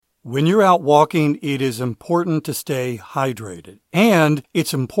When you're out walking, it is important to stay hydrated. And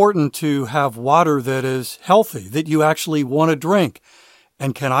it's important to have water that is healthy, that you actually want to drink.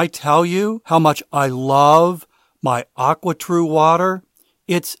 And can I tell you how much I love my AquaTrue water?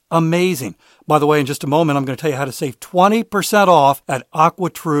 It's amazing. By the way, in just a moment, I'm going to tell you how to save 20% off at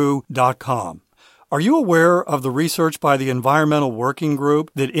aquatrue.com. Are you aware of the research by the Environmental Working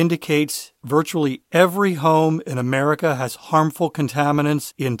Group that indicates virtually every home in America has harmful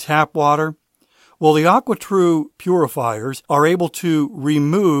contaminants in tap water? Well, the AquaTrue purifiers are able to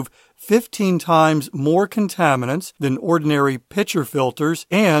remove 15 times more contaminants than ordinary pitcher filters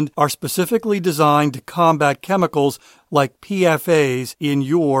and are specifically designed to combat chemicals like PFAS in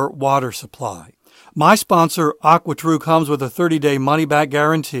your water supply. My sponsor, AquaTrue, comes with a 30-day money-back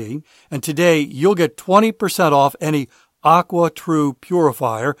guarantee, and today you'll get 20% off any AquaTrue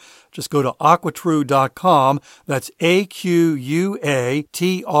purifier. Just go to aquatrue.com. That's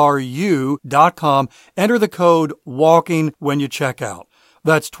AQUATRU.com. Enter the code WALKING when you check out.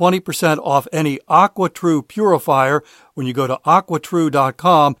 That's 20% off any AquaTrue purifier when you go to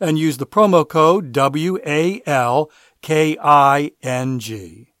aquatrue.com and use the promo code WALKING.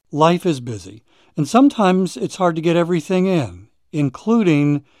 Life is busy, and sometimes it's hard to get everything in,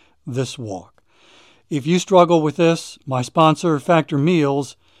 including this walk. If you struggle with this, my sponsor, Factor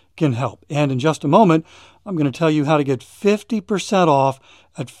Meals, can help. And in just a moment, I'm going to tell you how to get 50% off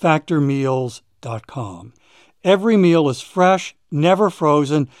at factormeals.com. Every meal is fresh, never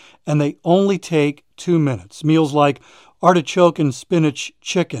frozen, and they only take 2 minutes. Meals like artichoke and spinach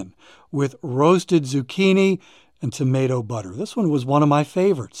chicken with roasted zucchini and tomato butter. This one was one of my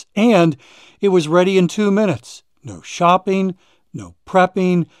favorites. And it was ready in 2 minutes. No shopping, no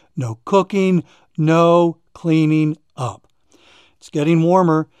prepping, no cooking, no cleaning up. It's getting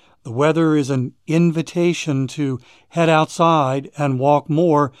warmer. The weather is an invitation to head outside and walk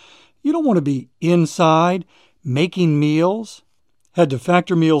more. You don't want to be inside making meals. Head to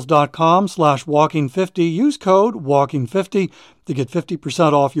factormeals.com/walking50. Use code WALKING50 to get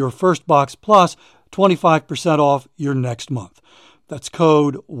 50% off your first box plus 25% off your next month. That's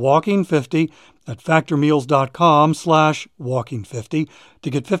code WALKING50 at factormeals.com/walking50 to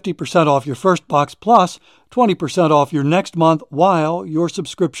get 50% off your first box plus 20% off your next month while your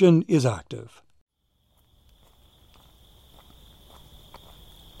subscription is active.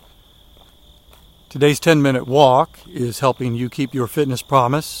 Today's 10-minute walk is helping you keep your fitness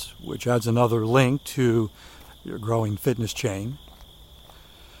promise, which adds another link to your growing fitness chain.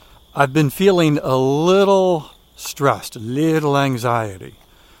 I've been feeling a little stressed, a little anxiety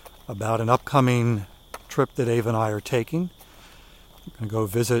about an upcoming trip that Ava and I are taking. We're going to go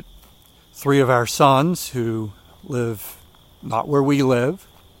visit 3 of our sons who live not where we live.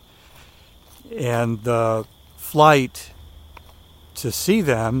 And the flight to see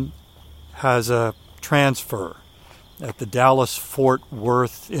them has a transfer at the Dallas-Fort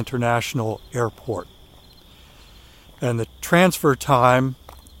Worth International Airport. And the transfer time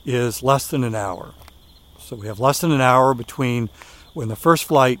is less than an hour. So we have less than an hour between when the first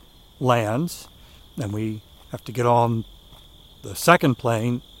flight lands and we have to get on the second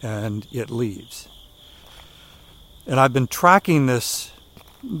plane and it leaves. And I've been tracking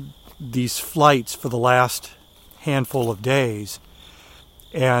these flights for the last handful of days,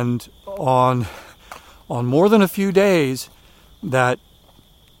 and on more than a few days, that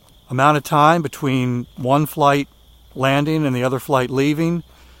amount of time between one flight landing and the other flight leaving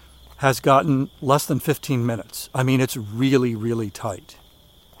has gotten less than 15 minutes. I mean, it's really, really tight.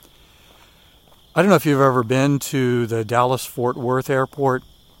 I don't know if you've ever been to the Dallas-Fort Worth Airport.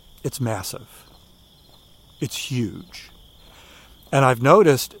 It's massive. It's huge. And I've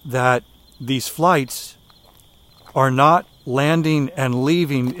noticed that these flights are not landing and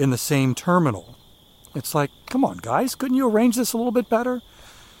leaving in the same terminal. It's like, come on, guys, couldn't you arrange this a little bit better?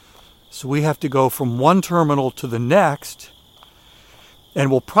 So we have to go from one terminal to the next, and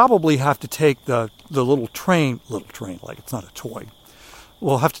we'll probably have to take the little train, like it's not a toy.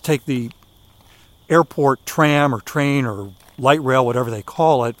 We'll have to take the airport tram or train or light rail, whatever they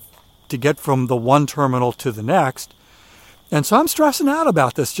call it, to get from the one terminal to the next. And so I'm stressing out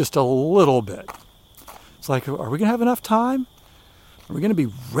about this just a little bit. It's like, are we going to have enough time? Are we going to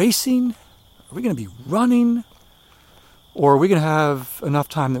be racing? Are we going to be running? Or are we going to have enough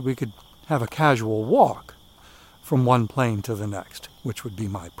time that we could have a casual walk from one plane to the next, which would be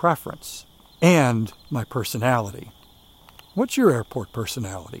my preference and my personality. What's your airport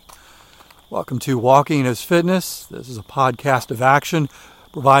personality? Welcome to Walking as Fitness. This is a podcast of action,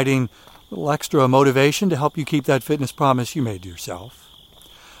 providing a little extra motivation to help you keep that fitness promise you made to yourself.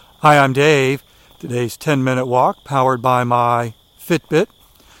 Hi, I'm Dave. Today's 10-minute walk powered by my Fitbit.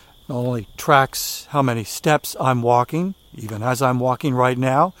 Not only tracks how many steps I'm walking, even as I'm walking right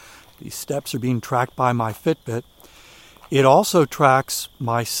now, these steps are being tracked by my Fitbit. It also tracks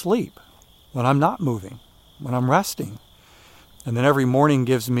my sleep when I'm not moving, when I'm resting. And then every morning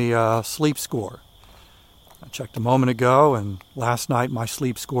gives me a sleep score. I checked a moment ago, and last night my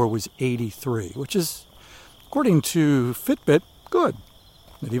sleep score was 83, which is, according to Fitbit, good.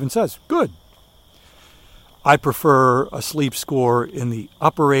 It even says good. I prefer a sleep score in the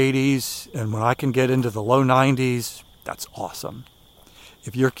upper 80s, and when I can get into the low 90s, that's awesome.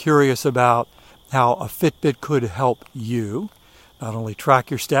 If you're curious about how a Fitbit could help you, not only track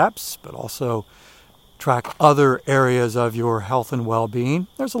your steps, but also track other areas of your health and well-being,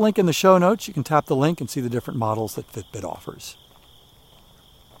 there's a link in the show notes. You can tap the link and see the different models that Fitbit offers.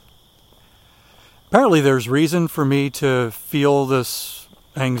 Apparently there's reason for me to feel this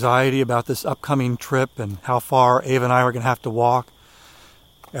anxiety about this upcoming trip and how far Ava and I are going to have to walk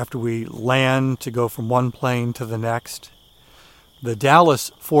after we land to go from one plane to the next. The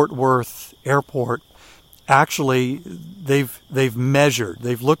Dallas-Fort Worth airport, actually, they've measured.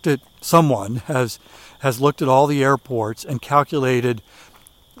 They've looked at, someone has looked at all the airports and calculated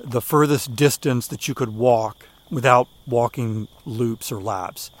the furthest distance that you could walk without walking loops or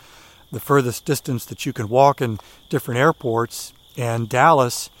laps. The furthest distance that you can walk in different airports, and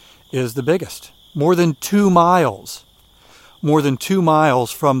Dallas is the biggest. More than 2 miles. More than 2 miles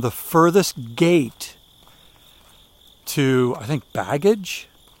from the furthest gate to, I think, baggage.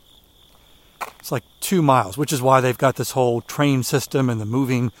 It's like 2 miles, which is why they've got this whole train system and the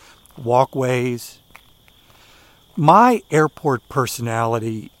moving walkways. My airport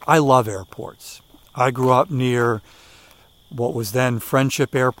personality, I love airports. I grew up near what was then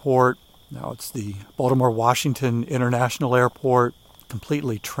Friendship Airport. Now it's the Baltimore Washington International Airport,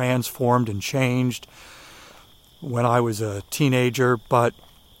 completely transformed and changed when I was a teenager. But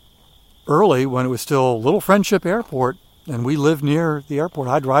early, when it was still Little Friendship Airport, and we lived near the airport,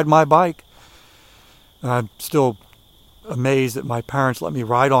 I'd ride my bike. And I'm still amazed that my parents let me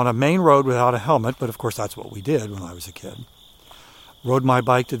ride on a main road without a helmet, but of course that's what we did when I was a kid. Rode my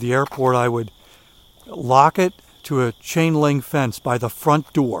bike to the airport. I would lock it to a chain link fence by the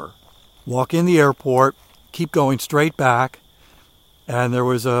front door, walk in the airport, keep going straight back, and there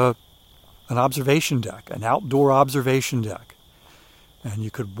was an observation deck, an outdoor observation deck. And you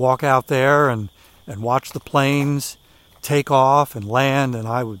could walk out there and watch the planes take off and land, and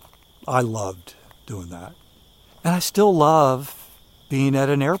I loved doing that. And I still love being at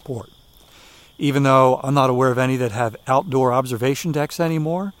an airport. Even though I'm not aware of any that have outdoor observation decks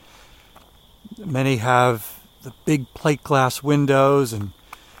anymore, many have the big plate glass windows, and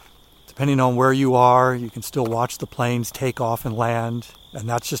depending on where you are, you can still watch the planes take off and land, and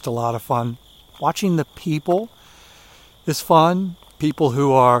that's just a lot of fun. Watching the people is fun. People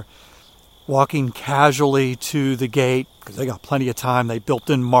who are walking casually to the gate because they got plenty of time. They built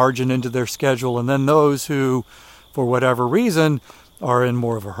in margin into their schedule. And then those who, for whatever reason, are in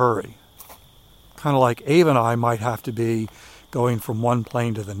more of a hurry. Kind of like Ava and I might have to be going from one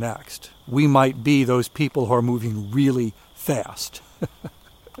plane to the next. We might be those people who are moving really fast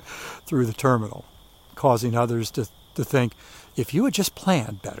through the terminal, causing others to think, if you had just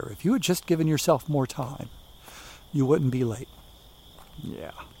planned better, if you had just given yourself more time, you wouldn't be late.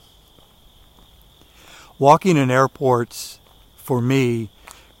 Yeah. Walking in airports, for me,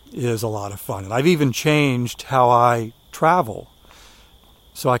 is a lot of fun. And I've even changed how I travel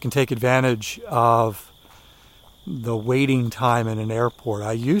so I can take advantage of the waiting time in an airport.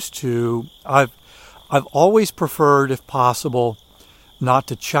 I've always preferred, if possible, not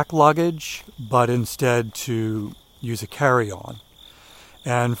to check luggage, but instead to use a carry-on.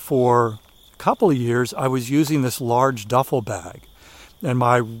 And for a couple of years, I was using this large duffel bag. And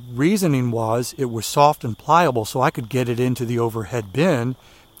my reasoning was it was soft and pliable, so I could get it into the overhead bin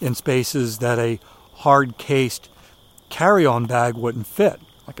in spaces that a hard-cased carry-on bag wouldn't fit.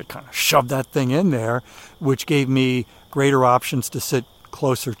 I could kind of shove that thing in there, which gave me greater options to sit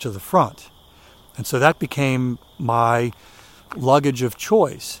closer to the front. And so that became my luggage of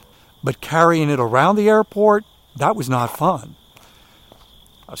choice. But carrying it around the airport, that was not fun.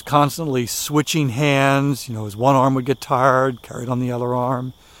 I was constantly switching hands, as one arm would get tired, carried on the other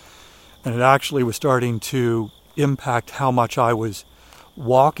arm. And it actually was starting to impact how much I was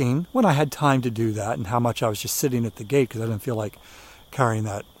walking when I had time to do that, and how much I was just sitting at the gate because I didn't feel like carrying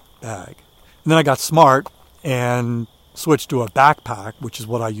that bag. And then I got smart and switched to a backpack, which is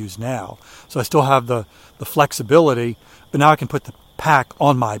what I use now. So I still have the flexibility, but now I can put the pack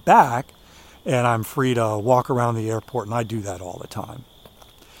on my back and I'm free to walk around the airport, and I do that all the time.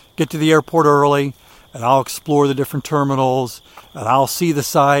 Get to the airport early, and I'll explore the different terminals, and I'll see the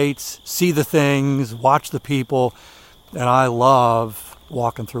sights, see the things, watch the people, and I love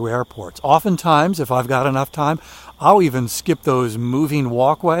walking through airports. Oftentimes, if I've got enough time, I'll even skip those moving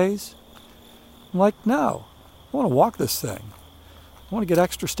walkways. I'm like, no, I want to walk this thing. I want to get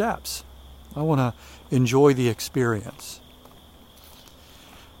extra steps. I want to enjoy the experience.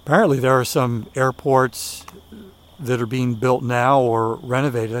 Apparently, there are some airports that are being built now or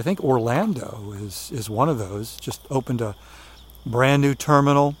renovated. I think Orlando is one of those. Just opened a brand new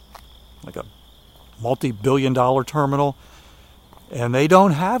terminal, like a multi-billion-dollar terminal, and they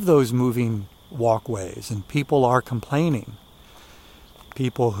don't have those moving walkways, and people are complaining.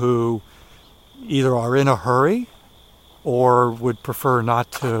 People who either are in a hurry or would prefer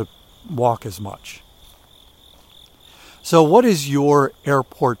not to walk as much. So what is your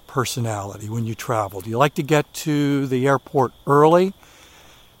airport personality when you travel? Do you like to get to the airport early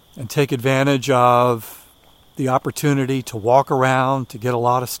and take advantage of the opportunity to walk around, to get a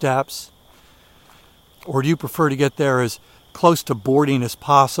lot of steps? Or do you prefer to get there as close to boarding as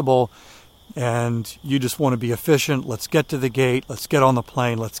possible and you just want to be efficient? Let's get to the gate, let's get on the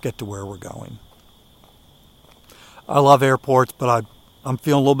plane, let's get to where we're going. I love airports, but I'm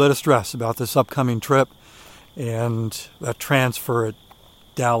feeling a little bit of stress about this upcoming trip and that transfer at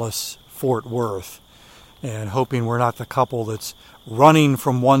Dallas-Fort Worth, and hoping we're not the couple that's running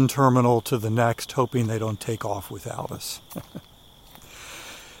from one terminal to the next, hoping they don't take off without us.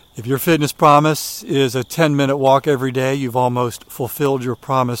 If your fitness promise is a 10-minute walk every day, you've almost fulfilled your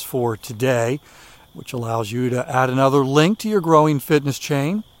promise for today, which allows you to add another link to your growing fitness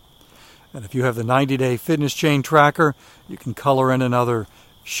chain. And if you have the 90-day fitness chain tracker, you can color in another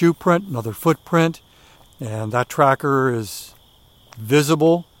shoe print, another footprint, and that tracker is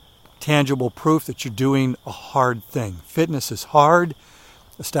visible, tangible proof that you're doing a hard thing. Fitness is hard.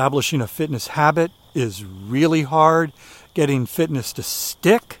 Establishing a fitness habit is really hard. Getting fitness to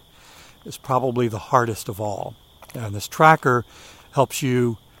stick is probably the hardest of all. And this tracker helps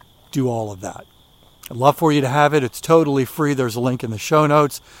you do all of that. I'd love for you to have it. It's totally free. There's a link in the show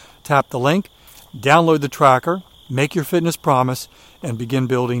notes. Tap the link, download the tracker, make your fitness promise, and begin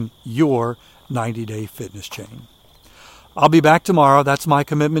building your 90-day fitness chain. I'll be back tomorrow. That's my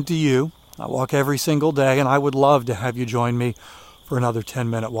commitment to you. I walk every single day, and I would love to have you join me for another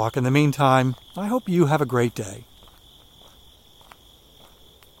 10-minute walk. In the meantime, I hope you have a great day.